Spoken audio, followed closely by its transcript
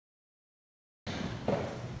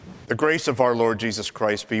The grace of our Lord Jesus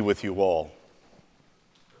Christ be with you all.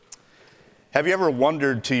 Have you ever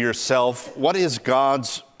wondered to yourself, what is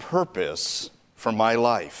God's purpose for my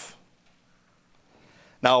life?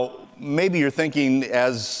 Now, maybe you're thinking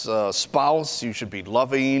as a spouse, you should be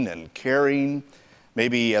loving and caring.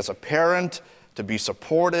 Maybe as a parent, to be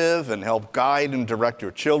supportive and help guide and direct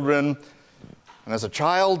your children. And as a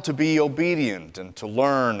child, to be obedient and to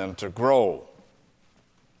learn and to grow.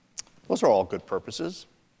 Those are all good purposes.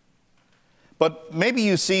 But maybe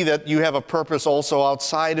you see that you have a purpose also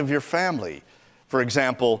outside of your family. For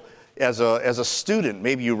example, as a student,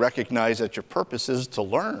 maybe you recognize that your purpose is to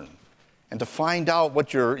learn and to find out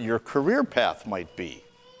what your career path might be.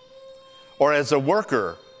 Or as a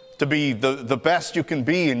worker, to be the best you can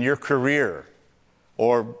be in your career.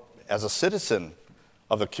 Or as a citizen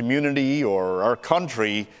of the community or our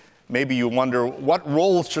country, maybe you wonder, what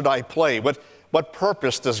role should I play? What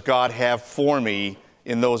purpose does God have for me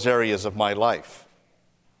in those areas of my life?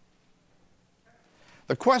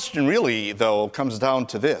 The question really, though, comes down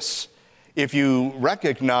to this. If you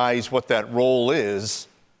recognize what that role is,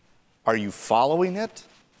 are you following it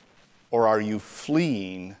or are you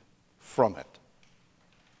fleeing from it?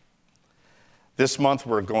 This month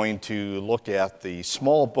we're going to look at the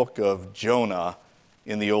small book of Jonah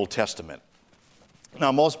in the Old Testament.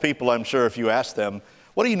 Now, most people, I'm sure, if you ask them,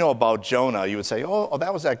 what do you know about Jonah? You would say, oh,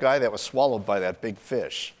 that was that guy that was swallowed by that big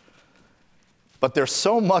fish. But there's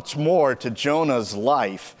so much more to Jonah's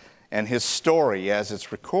life and his story as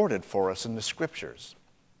it's recorded for us in the Scriptures.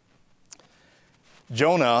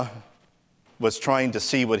 Jonah was trying to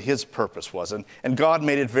see what his purpose was, and God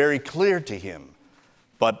made it very clear to him.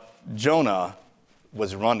 But Jonah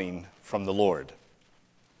was running from the Lord.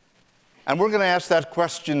 And we're going to ask that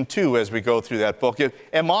question too as we go through that book.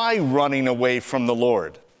 Am I running away from the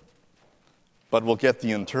Lord? But we'll get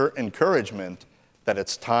the encouragement that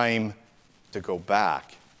it's time to go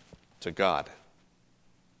back to God.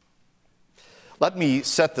 Let me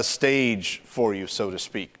set the stage for you, so to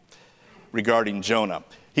speak, regarding Jonah.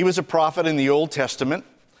 He was a prophet in the Old Testament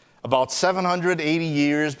about 780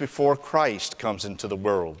 years before Christ comes into the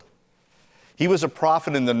world. He was a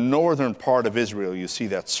prophet in the northern part of Israel. You see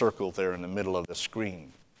that circle there in the middle of the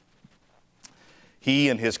screen. He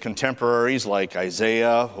and his contemporaries like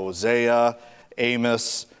Isaiah, Hosea,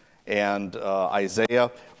 Amos, and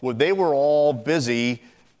Isaiah, they were all busy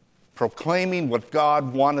proclaiming what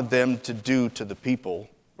God wanted them to do to the people,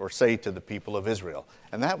 or say to the people of Israel.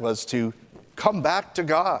 And that was to come back to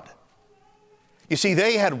God. You see,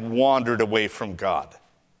 they had wandered away from God.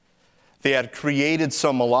 They had created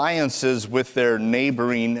some alliances with their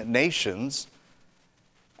neighboring nations,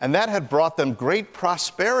 and that had brought them great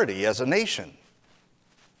prosperity as a nation.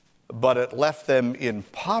 But it left them in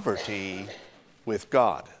poverty with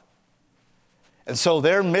God. And so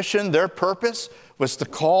their mission, their purpose, was to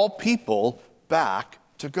call people back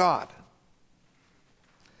to God.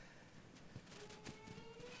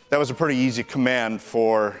 That was a pretty easy command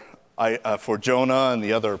for Jonah and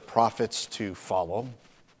the other prophets to follow.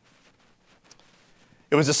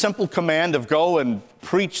 It was a simple command of go and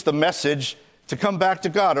preach the message to come back to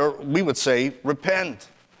God, or we would say, repent.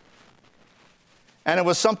 And it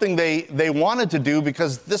was something they wanted to do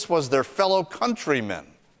because this was their fellow countrymen,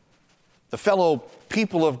 the fellow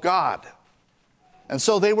people of God. And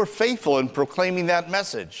so they were faithful in proclaiming that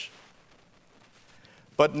message.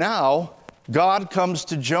 But now, God comes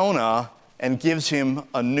to Jonah and gives him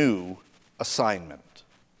a new assignment.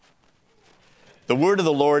 The word of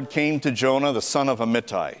the Lord came to Jonah, the son of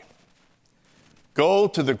Amittai. Go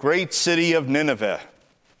to the great city of Nineveh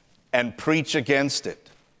and preach against it,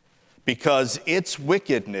 because its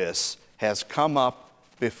wickedness has come up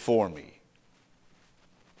before me.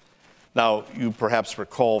 Now, you perhaps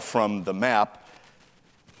recall from the map,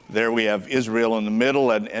 there we have Israel in the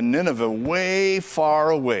middle and Nineveh way far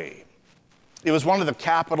away. It was one of the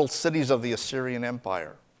capital cities of the Assyrian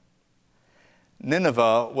Empire.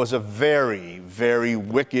 Nineveh was a very, very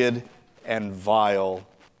wicked and vile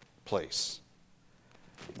place.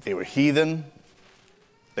 They were heathen.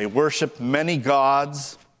 They worshiped many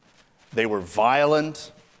gods. They were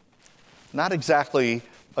violent. Not exactly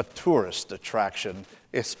a tourist attraction,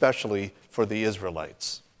 especially for the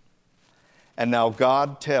Israelites. And now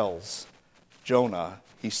God tells Jonah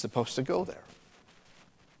he's supposed to go there.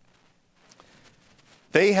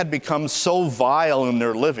 They had become so vile in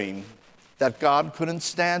their living that God couldn't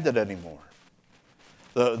stand it anymore.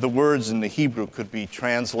 The words in the Hebrew could be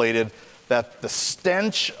translated that the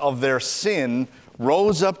stench of their sin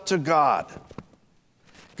rose up to God.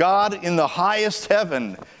 God in the highest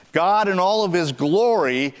heaven, God in all of his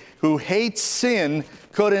glory, who hates sin,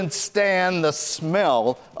 couldn't stand the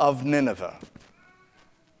smell of Nineveh.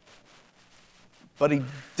 But he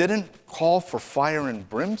didn't call for fire and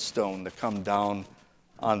brimstone to come down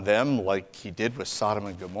on them like he did with Sodom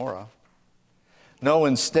and Gomorrah. No,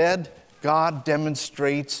 instead, God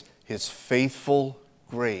demonstrates his faithful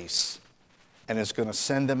grace and is going to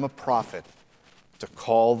send them a prophet to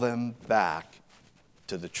call them back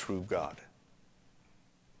to the true God.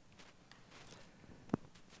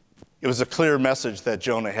 It was a clear message that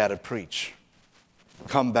Jonah had to preach.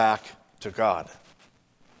 Come back to God.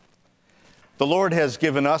 The Lord has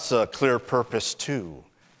given us a clear purpose too.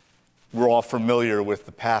 We're all familiar with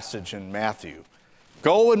the passage in Matthew.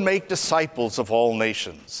 Go and make disciples of all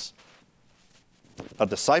nations. Now,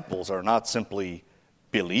 disciples are not simply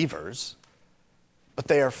believers, but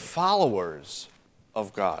they are followers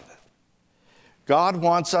of God. God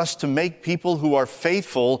wants us to make people who are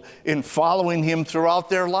faithful in following him throughout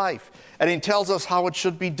their life. And he tells us how it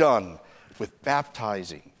should be done with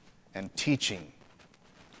baptizing and teaching.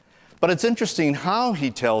 But it's interesting how he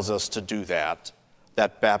tells us to do that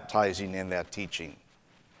baptizing and that teaching.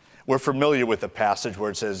 We're familiar with the passage where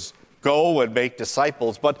it says, go and make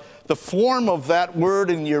disciples, but the form of that word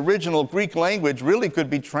in the original Greek language really could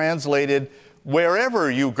be translated wherever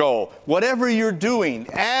you go, whatever you're doing,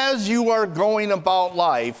 as you are going about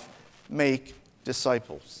life, make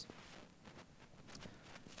disciples.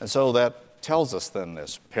 And so that tells us then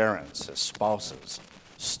as parents, as spouses,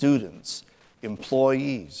 students,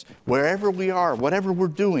 employees, wherever we are, whatever we're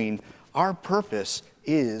doing, our purpose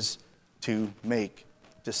is to make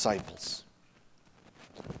disciples.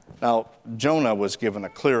 Now, Jonah was given a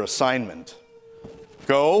clear assignment.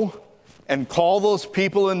 Go and call those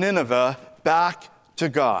people in Nineveh back to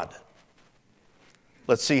God.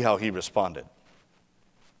 Let's see how he responded.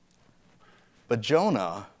 But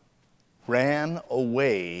Jonah ran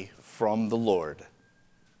away from the Lord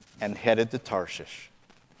and headed to Tarshish.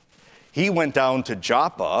 He went down to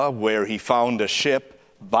Joppa, where he found a ship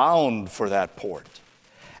bound for that port.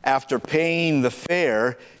 After paying the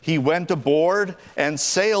fare, he went aboard and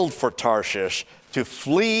sailed for Tarshish to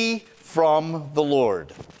flee from the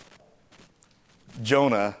Lord.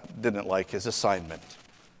 Jonah didn't like his assignment.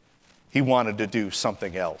 He wanted to do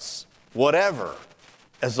something else, whatever,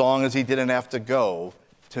 as long as he didn't have to go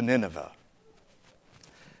to Nineveh.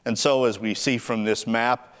 And so, as we see from this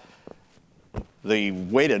map, the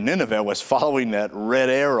way to Nineveh was following that red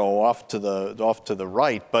arrow off to the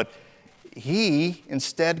right, but he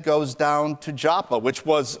instead goes down to Joppa, which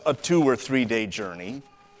was a 2 or 3 day journey,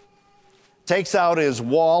 takes out his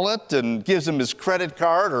wallet and gives him his credit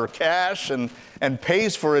card or cash and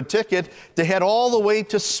pays for a ticket to head all the way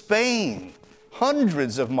to Spain,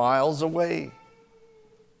 hundreds of miles away.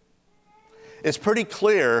 It's pretty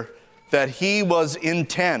clear that he was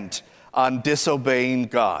intent on disobeying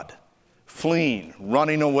God, fleeing,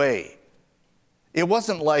 running away. It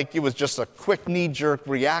wasn't like it was just a quick knee-jerk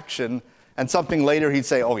reaction and something later he'd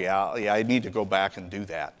say, oh yeah, I need to go back and do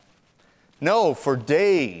that. No, for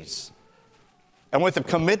days, and with a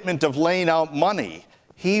commitment of laying out money,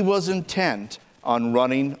 he was intent on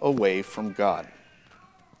running away from God.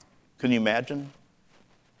 Can you imagine?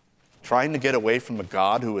 Trying to get away from a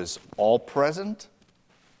God who is all-present,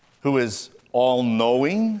 who is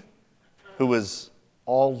all-knowing, who is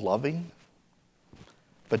all-loving?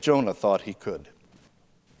 But Jonah thought he could.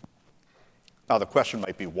 Now the question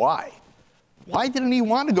might be, why? Why didn't he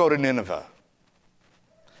want to go to Nineveh?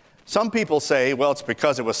 Some people say, well, it's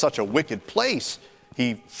because it was such a wicked place.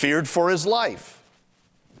 He feared for his life.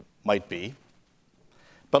 Might be.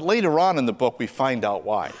 But later on in the book, we find out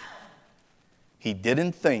why. He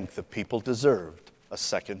didn't think the people deserved a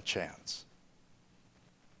second chance.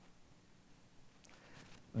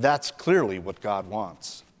 That's clearly what God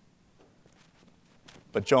wants.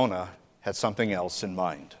 But Jonah had something else in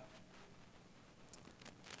mind.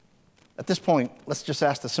 At this point, let's just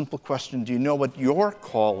ask the simple question, do you know what your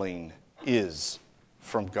calling is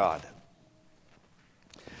from God?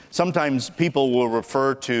 Sometimes people will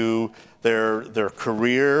refer to their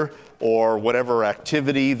career or whatever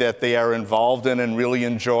activity that they are involved in and really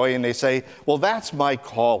enjoy, and they say, well, that's my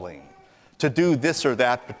calling, to do this or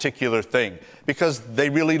that particular thing, because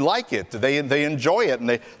they really like it, they enjoy it,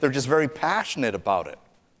 and they're just very passionate about it.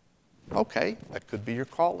 Okay, that could be your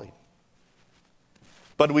calling.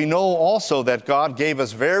 But we know also that God gave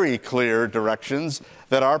us very clear directions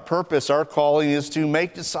that our purpose, our calling is to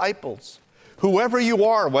make disciples. Whoever you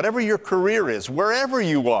are, whatever your career is, wherever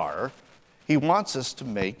you are, he wants us to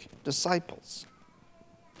make disciples.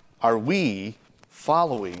 Are we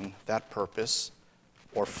following that purpose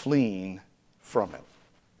or fleeing from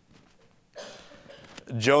it?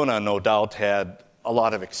 Jonah, no doubt, had a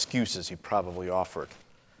lot of excuses he probably offered.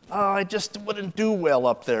 Oh, I just wouldn't do well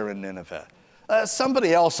up there in Nineveh.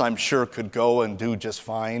 Somebody else, I'm sure, could go and do just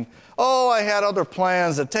fine. Oh, I had other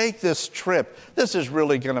plans to take this trip. This is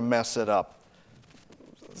really going to mess it up.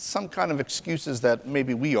 Some kind of excuses that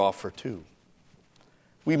maybe we offer too.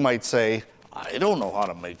 We might say, I don't know how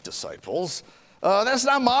to make disciples. That's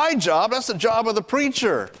not my job. That's the job of the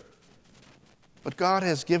preacher. But God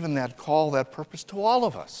has given that call, that purpose to all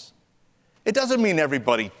of us. It doesn't mean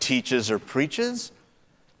everybody teaches or preaches,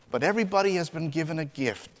 but everybody has been given a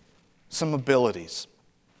gift, some abilities,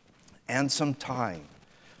 and some time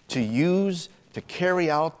to use to carry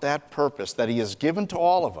out that purpose that He has given to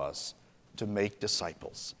all of us to make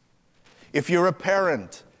disciples. If you're a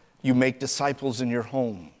parent, you make disciples in your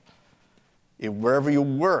home. Wherever you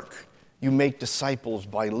work, you make disciples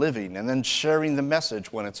by living and then sharing the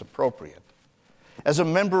message when it's appropriate. As a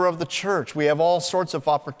member of the church, we have all sorts of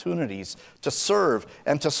opportunities to serve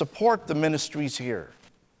and to support the ministries here.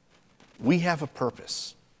 We have a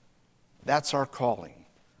purpose. That's our calling.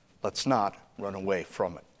 Let's not run away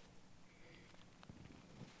from it.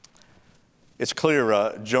 It's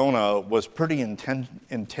clear Jonah was pretty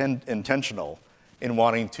intentional in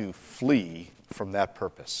wanting to flee from that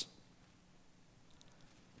purpose.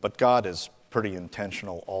 But God is pretty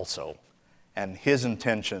intentional also, and His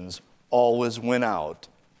intentions always win out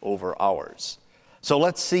over ours. So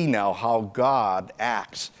let's see now how God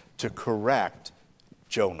acts to correct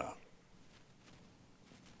Jonah.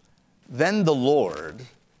 Then the Lord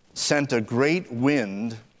sent a great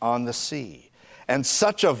wind on the sea, and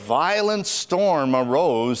such a violent storm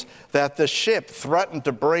arose that the ship threatened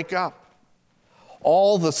to break up.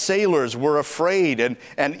 All the sailors were afraid,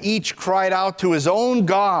 and each cried out to his own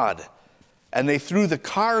god, and they threw the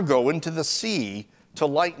cargo into the sea to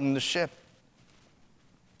lighten the ship.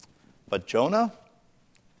 But Jonah,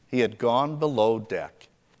 he had gone below deck,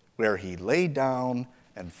 where he lay down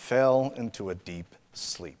and fell into a deep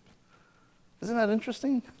sleep. Isn't that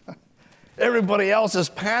interesting? Everybody else is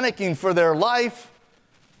panicking for their life.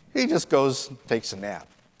 He just goes, takes a nap.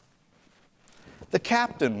 The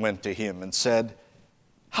captain went to him and said,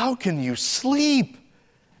 "How can you sleep?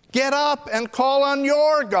 Get up and call on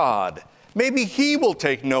your God. Maybe He will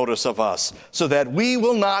take notice of us so that we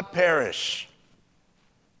will not perish."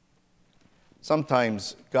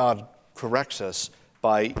 Sometimes God corrects us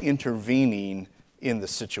by intervening in the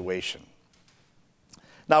situation.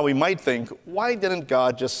 Now we might think, why didn't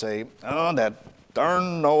God just say, "Oh, that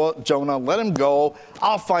darn Jonah, let him go.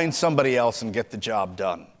 I'll find somebody else and get the job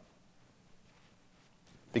done"?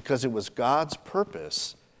 Because it was God's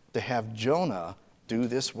purpose to have Jonah do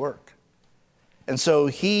this work. And so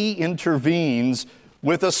He intervenes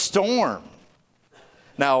with a storm.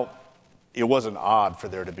 Now, it wasn't odd for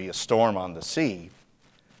there to be a storm on the sea,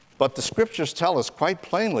 but the scriptures tell us quite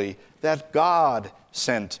plainly that God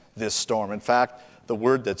sent this storm. In fact, the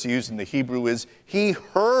word that's used in the Hebrew is He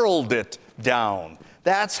hurled it down.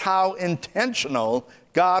 That's how intentional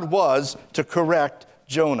God was to correct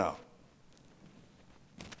Jonah.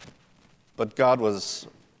 But God was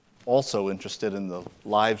also interested in the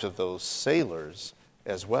lives of those sailors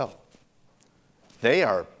as well. They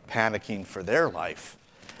are panicking for their life.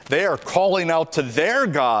 They are calling out to their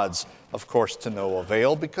gods, of course, to no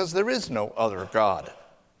avail, because there is no other God.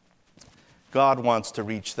 God wants to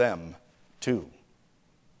reach them too.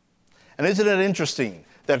 And isn't it interesting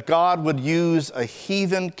that God would use a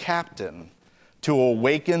heathen captain to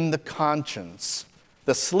awaken the conscience,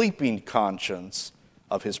 the sleeping conscience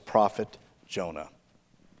of His prophet Jonah?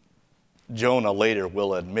 Jonah later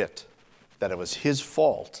will admit that it was his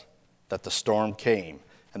fault that the storm came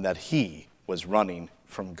and that he was running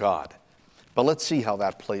from God. But let's see how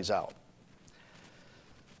that plays out.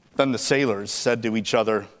 Then the sailors said to each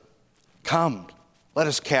other, "Come, let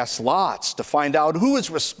us cast lots to find out who is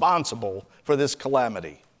responsible for this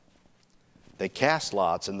calamity." They cast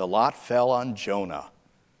lots, and the lot fell on Jonah.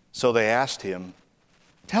 So they asked him,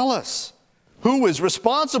 "Tell us, who is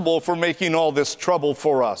responsible for making all this trouble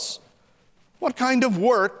for us? What kind of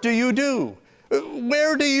work do you do?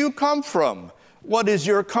 Where do you come from? What is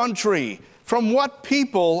your country? From what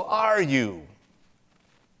people are you?"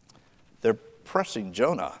 They're pressing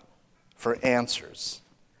Jonah for answers.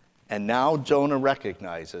 And now Jonah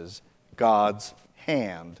recognizes God's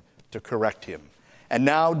hand to correct him. And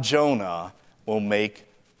now Jonah will make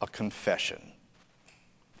a confession.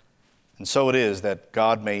 And so it is that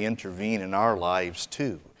God may intervene in our lives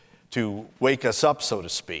too, to wake us up, so to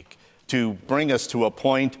speak, to bring us to a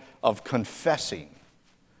point of confessing.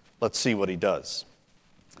 Let's see what He does.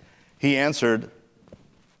 He answered,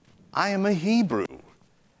 "I am a Hebrew,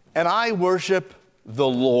 and I worship the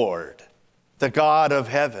Lord, the God of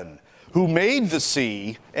heaven, who made the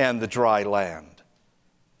sea and the dry land."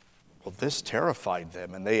 Well, this terrified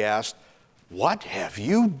them, and they asked, "What have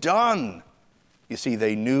you done?" You see,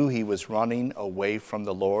 they knew he was running away from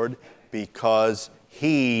the Lord because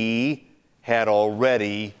he had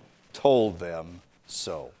already told them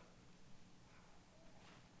so.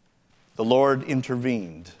 The Lord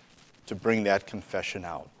intervened to bring that confession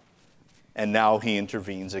out, and now he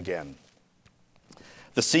intervenes again.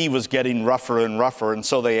 The sea was getting rougher and rougher, and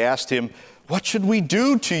so they asked him, "What should we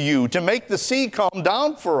do to you to make the sea calm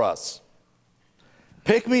down for us?"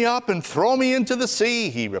 "Pick me up and throw me into the sea,"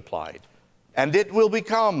 he replied, "and it will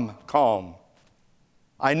become calm.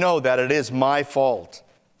 I know that it is my fault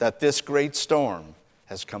that this great storm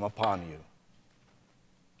has come upon you."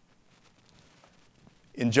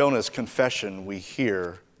 In Jonah's confession, we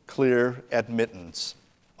hear clear admittance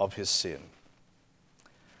of his sin.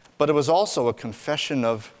 But it was also a confession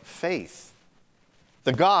of faith,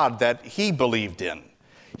 the God that he believed in.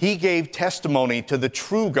 He gave testimony to the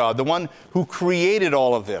true God, the one who created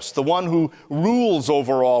all of this, the one who rules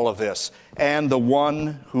over all of this, and the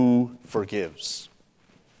one who forgives.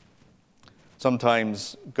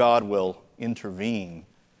 Sometimes God will intervene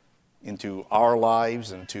into our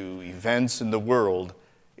lives and to events in the world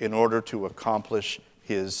in order to accomplish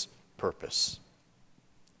his purpose.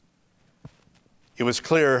 It was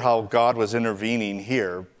clear how God was intervening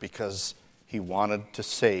here because he wanted to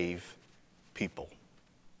save people.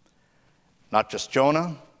 Not just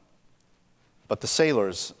Jonah, but the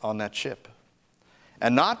sailors on that ship.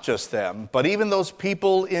 And not just them, but even those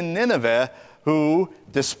people in Nineveh who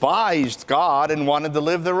despised God and wanted to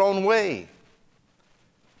live their own way.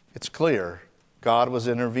 It's clear God was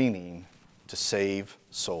intervening to save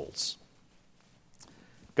souls.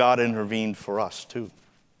 God intervened for us too.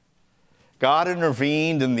 God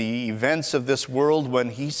intervened in the events of this world when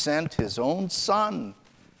he sent his own Son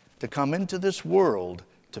to come into this world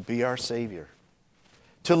to be our Savior,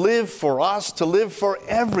 to live for us, to live for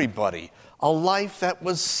everybody, a life that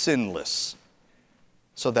was sinless,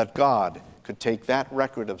 so that God could take that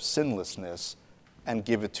record of sinlessness and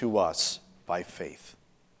give it to us by faith.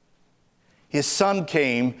 His Son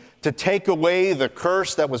came to take away the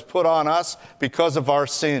curse that was put on us because of our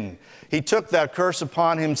sin. He took that curse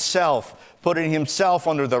upon himself, putting himself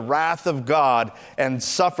under the wrath of God, and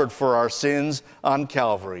suffered for our sins on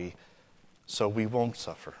Calvary, so we won't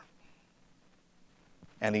suffer.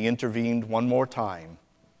 And he intervened one more time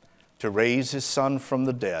to raise his Son from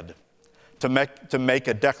the dead, to make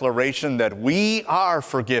a declaration that we are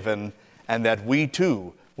forgiven and that we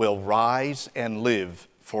too will rise and live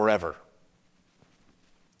forever.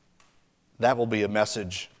 That will be a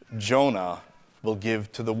message Jonah will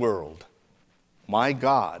give to the world. My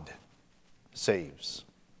God saves.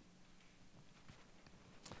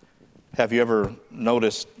 Have you ever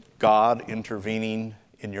noticed God intervening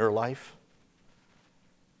in your life?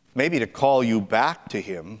 Maybe to call you back to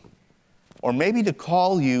him, or maybe to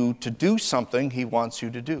call you to do something he wants you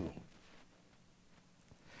to do.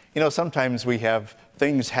 You know, sometimes we have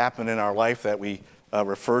things happen in our life that we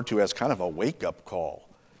refer to as kind of a wake-up call.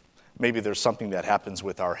 Maybe there's something that happens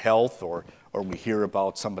with our health, or we hear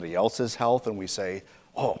about somebody else's health and we say,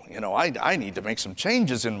 "Oh, you know, I need to make some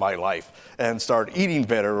changes in my life and start eating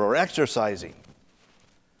better or exercising."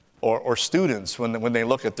 Or students, when they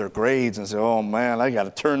look at their grades and say, "Oh man, I got to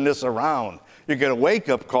turn this around." You get a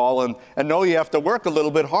wake-up call and know you have to work a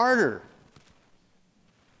little bit harder.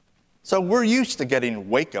 So we're used to getting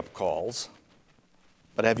wake-up calls,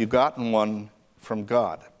 but have you gotten one from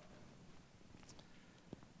God?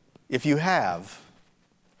 If you have,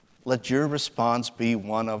 let your response be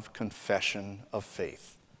one of confession of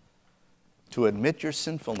faith, to admit your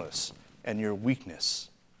sinfulness and your weakness,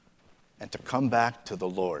 and to come back to the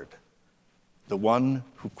Lord, the one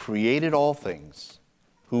who created all things,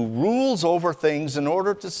 who rules over things in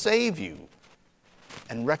order to save you,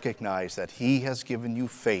 and recognize that he has given you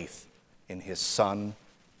faith in his Son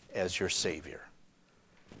as your Savior.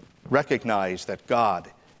 Recognize that God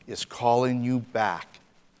is calling you back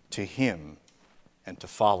to him and to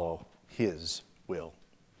follow his will.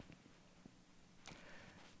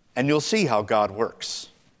 And you'll see how God works.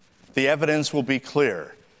 The evidence will be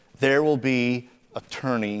clear. There will be a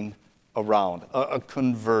turning around, a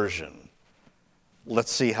conversion.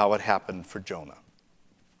 Let's see how it happened for Jonah.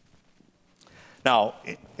 Now,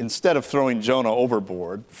 instead of throwing Jonah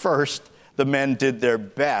overboard, first the men did their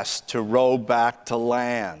best to row back to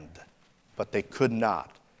land, but they could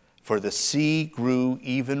not, for the sea grew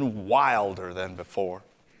even wilder than before.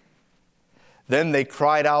 Then they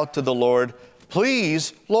cried out to the Lord,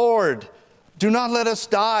 "Please, Lord, do not let us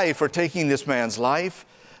die for taking this man's life.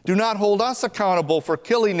 Do not hold us accountable for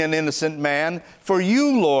killing an innocent man, for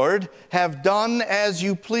you, Lord, have done as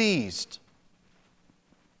you pleased."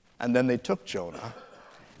 And then they took Jonah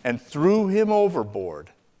and threw him overboard,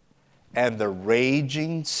 and the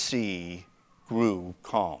raging sea grew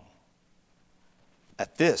calm.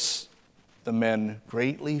 At this, the men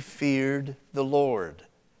greatly feared the Lord,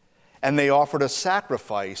 and they offered a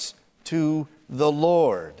sacrifice to the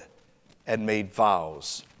Lord and made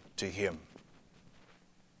vows to him.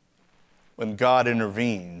 When God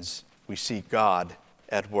intervenes, we see God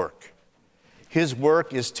at work. His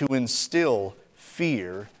work is to instill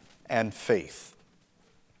fear and faith.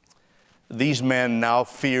 These men now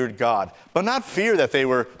feared God, but not fear that they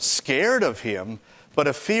were scared of him, but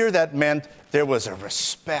a fear that meant there was a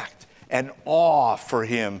respect and awe for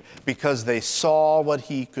him because they saw what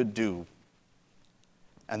he could do.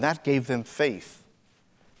 And that gave them faith.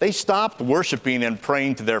 They stopped worshiping and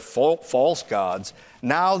praying to their false gods.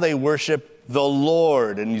 Now they worship the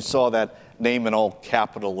Lord, and you saw that name in all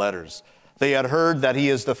capital letters. They had heard that he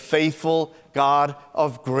is the faithful God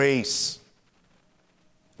of grace.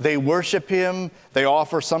 They worship him, they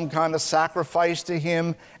offer some kind of sacrifice to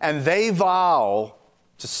him, and they vow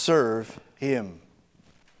to serve him.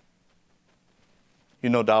 You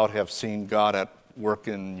no doubt have seen God at work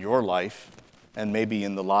in your life and maybe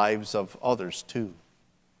in the lives of others too.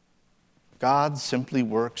 God simply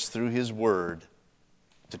works through his word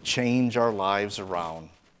to change our lives around,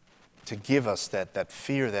 to give us that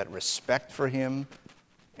fear, that respect for him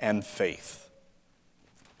and faith.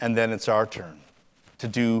 And then it's our turn to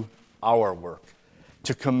do our work,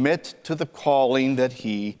 to commit to the calling that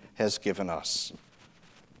he has given us.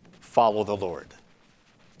 Follow the Lord.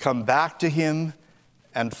 Come back to him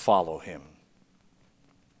and follow him.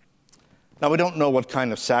 Now, we don't know what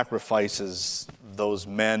kind of sacrifices those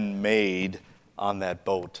men made on that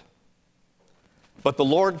boat. But the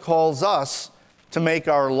Lord calls us to make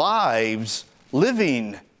our lives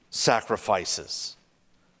living sacrifices.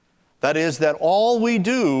 That is, that all we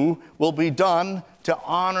do will be done to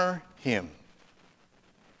honor him.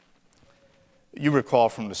 You recall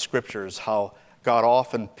from the scriptures how God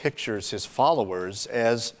often pictures his followers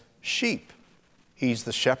as sheep. He's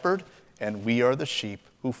the shepherd, and we are the sheep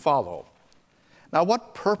who follow. Now,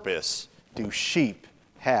 what purpose do sheep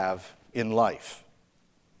have in life?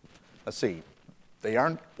 Let's see. They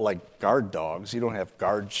aren't like guard dogs. You don't have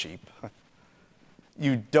guard sheep.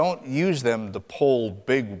 You don't use them to pull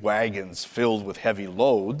big wagons filled with heavy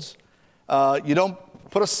loads. You don't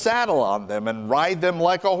put a saddle on them and ride them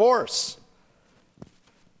like a horse.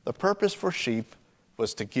 The purpose for sheep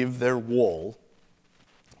was to give their wool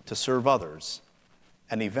to serve others,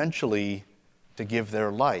 and eventually to give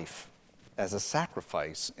their life as a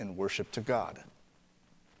sacrifice in worship to God.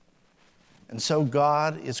 And so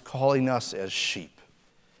God is calling us as sheep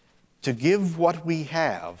to give what we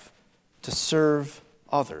have to serve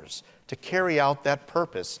others, to carry out that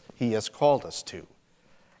purpose he has called us to,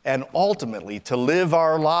 and ultimately to live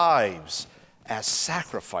our lives as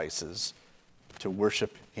sacrifices to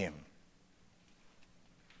worship him.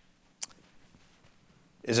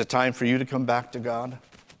 Is it time for you to come back to God?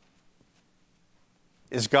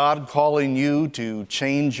 Is God calling you to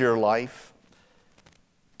change your life,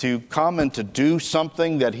 to come and to do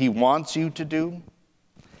something that he wants you to do?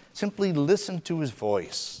 Simply listen to his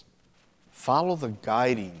voice. Follow the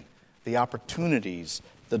guiding, the opportunities,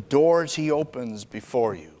 the doors he opens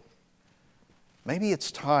before you. Maybe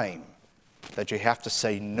it's time that you have to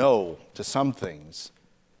say no to some things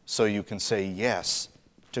so you can say yes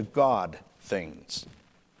to God things.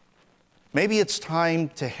 Maybe it's time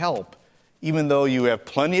to help even though you have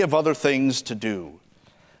plenty of other things to do.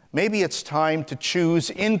 Maybe it's time to choose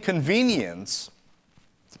inconvenience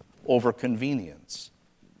over convenience.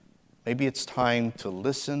 Maybe it's time to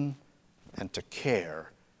listen and to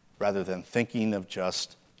care rather than thinking of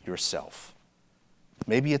just yourself.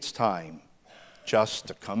 Maybe it's time just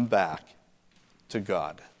to come back to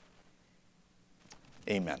God.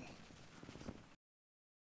 Amen.